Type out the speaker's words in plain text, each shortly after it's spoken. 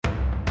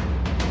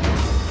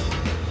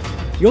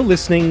You're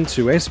listening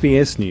to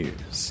SBS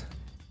News.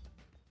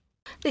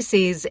 This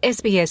is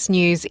SBS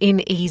News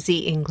in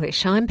Easy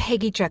English. I'm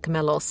Peggy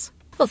Giacomellos.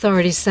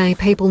 Authorities say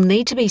people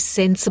need to be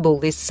sensible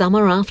this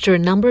summer after a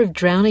number of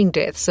drowning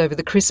deaths over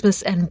the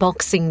Christmas and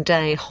Boxing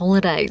Day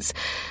holidays.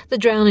 The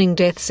drowning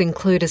deaths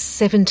include a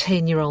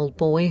 17-year-old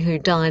boy who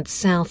died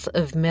south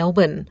of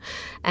Melbourne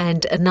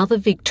and another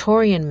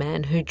Victorian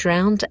man who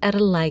drowned at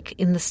a lake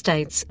in the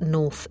state's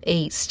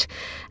northeast,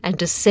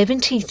 and a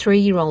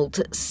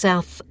 73-year-old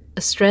South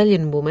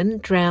Australian woman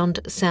drowned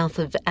south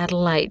of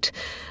Adelaide.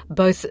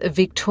 Both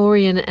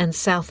Victorian and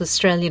South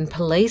Australian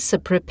police are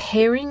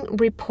preparing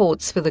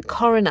reports for the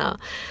coroner.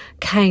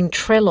 Kane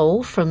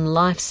Trelaw from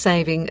Life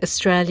Saving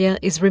Australia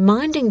is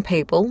reminding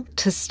people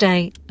to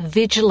stay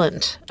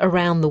vigilant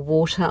around the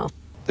water.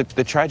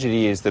 The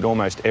tragedy is that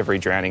almost every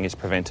drowning is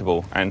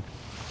preventable, and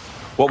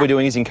what we're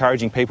doing is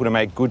encouraging people to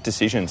make good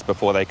decisions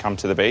before they come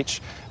to the beach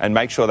and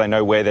make sure they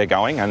know where they're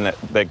going and that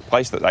the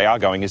place that they are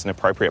going is an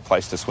appropriate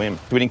place to swim.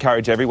 We'd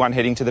encourage everyone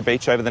heading to the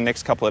beach over the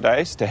next couple of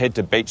days to head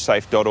to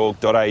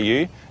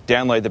beachsafe.org.au,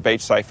 download the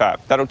BeachSafe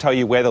app. That'll tell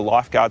you where the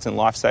lifeguards and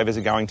lifesavers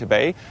are going to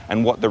be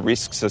and what the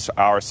risks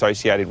are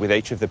associated with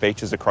each of the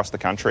beaches across the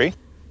country.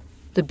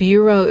 The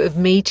Bureau of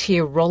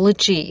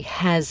Meteorology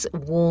has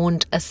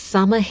warned a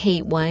summer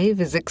heat wave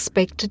is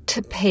expected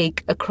to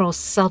peak across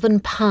southern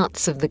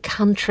parts of the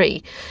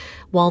country,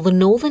 while the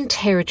Northern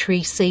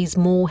Territory sees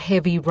more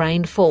heavy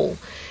rainfall.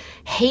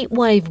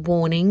 Heatwave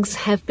warnings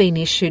have been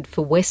issued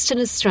for Western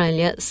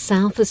Australia,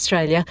 South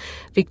Australia,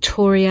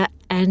 Victoria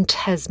and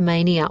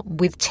Tasmania,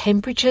 with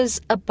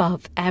temperatures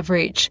above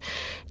average.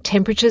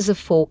 Temperatures are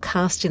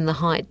forecast in the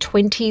high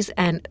 20s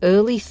and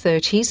early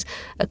 30s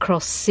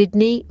across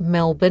Sydney,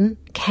 Melbourne,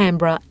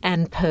 Canberra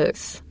and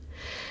Perth.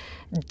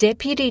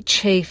 Deputy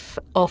Chief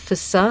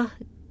Officer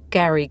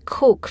Gary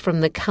Cook from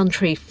the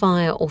Country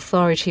Fire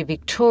Authority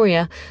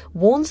Victoria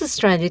warns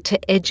Australia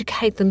to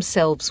educate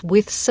themselves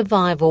with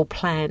survival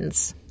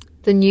plans.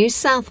 The New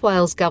South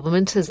Wales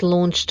government has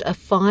launched a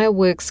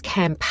fireworks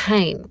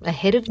campaign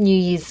ahead of New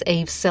Year's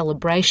Eve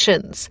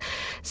celebrations.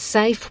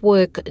 Safe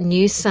Work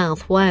New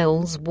South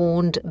Wales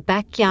warned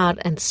backyard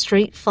and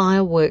street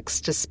fireworks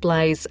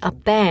displays are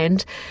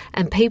banned,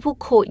 and people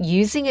caught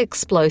using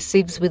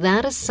explosives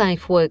without a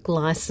Safe Work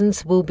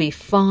licence will be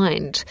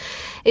fined.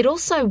 It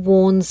also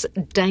warns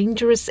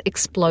dangerous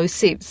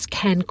explosives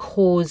can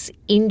cause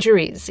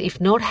injuries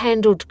if not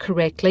handled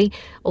correctly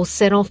or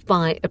set off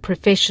by a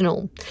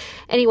professional.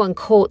 Anyone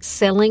caught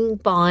selling,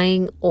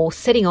 buying or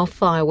setting off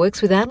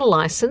fireworks without a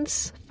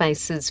licence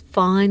faces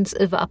fines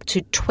of up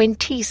to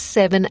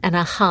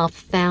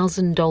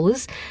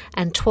 $27,500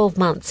 and 12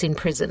 months in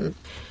prison.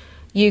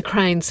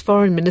 Ukraine's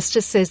foreign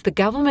minister says the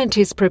government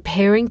is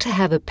preparing to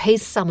have a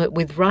peace summit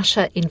with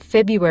Russia in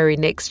February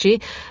next year,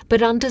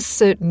 but under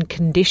certain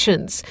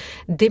conditions.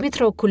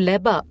 Dmytro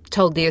Kuleba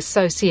told the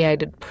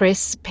Associated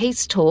Press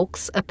peace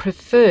talks are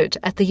preferred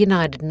at the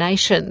United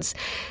Nations.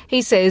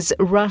 He says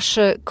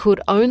Russia could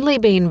only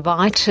be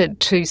invited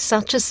to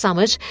such a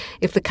summit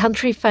if the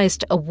country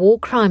faced a war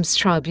crimes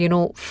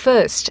tribunal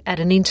first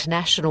at an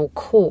international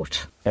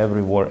court.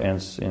 Every war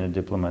ends in a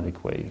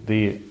diplomatic way.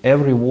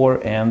 Every war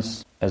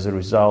ends as a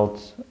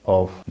result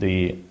of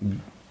the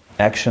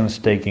actions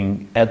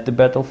taken at the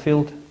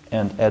battlefield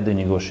and at the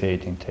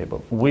negotiating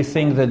table. We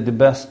think that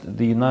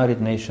the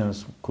United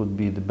Nations could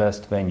be the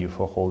best venue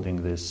for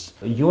holding this.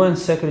 UN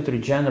Secretary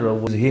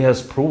General, he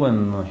has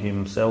proven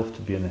himself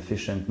to be an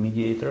efficient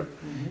mediator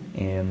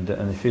and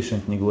an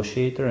efficient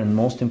negotiator, and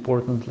most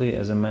importantly,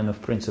 as a man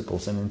of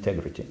principles and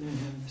integrity.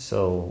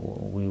 So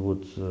we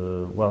would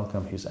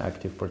welcome his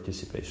active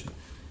participation.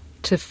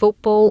 To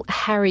football,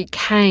 Harry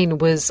Kane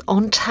was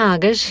on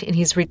target in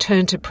his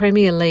return to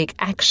Premier League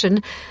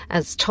action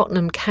as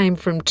Tottenham came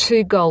from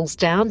 2 goals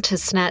down to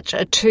snatch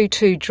a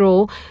 2-2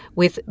 draw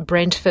with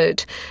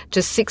Brentford.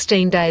 Just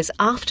 16 days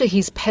after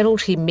his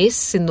penalty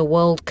miss in the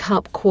World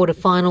Cup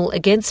quarter-final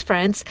against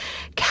France,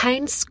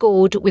 Kane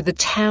scored with a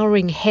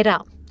towering header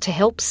to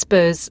help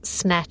Spurs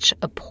snatch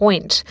a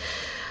point.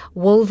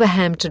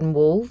 Wolverhampton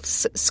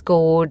Wolves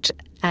scored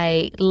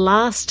a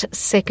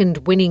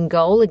last-second winning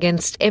goal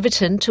against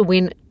Everton to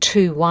win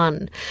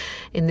 2-1.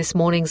 In this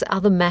morning's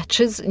other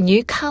matches,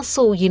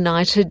 Newcastle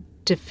United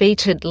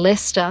defeated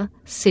Leicester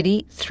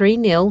City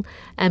 3-0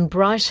 and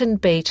Brighton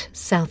beat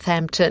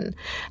Southampton.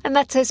 And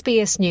that's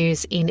SBS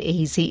News in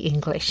Easy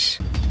English.